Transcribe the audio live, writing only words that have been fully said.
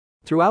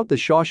Throughout the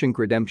Shawshank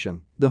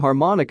Redemption, the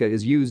harmonica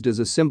is used as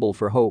a symbol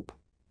for hope.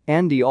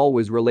 Andy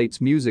always relates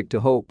music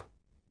to hope.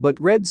 But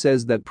Red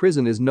says that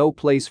prison is no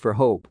place for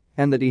hope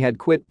and that he had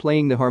quit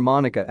playing the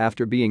harmonica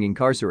after being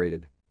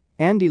incarcerated.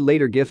 Andy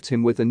later gifts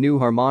him with a new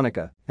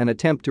harmonica, an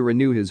attempt to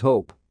renew his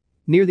hope.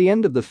 Near the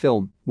end of the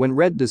film, when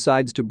Red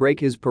decides to break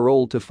his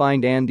parole to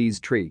find Andy's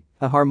tree,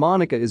 a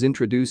harmonica is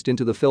introduced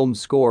into the film's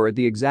score at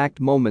the exact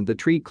moment the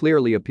tree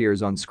clearly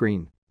appears on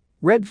screen.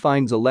 Red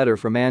finds a letter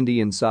from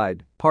Andy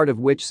inside, part of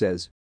which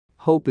says,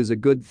 "Hope is a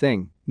good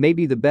thing,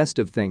 maybe the best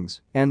of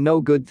things, and no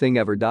good thing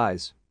ever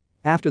dies."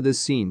 After this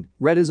scene,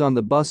 Red is on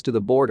the bus to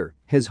the border,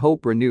 his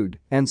hope renewed,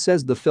 and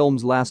says the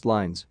film's last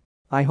lines.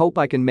 "I hope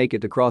I can make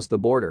it across the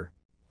border.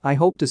 I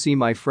hope to see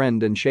my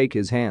friend and shake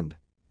his hand.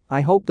 I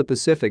hope the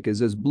Pacific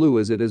is as blue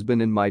as it has been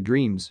in my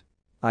dreams.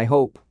 I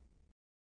hope."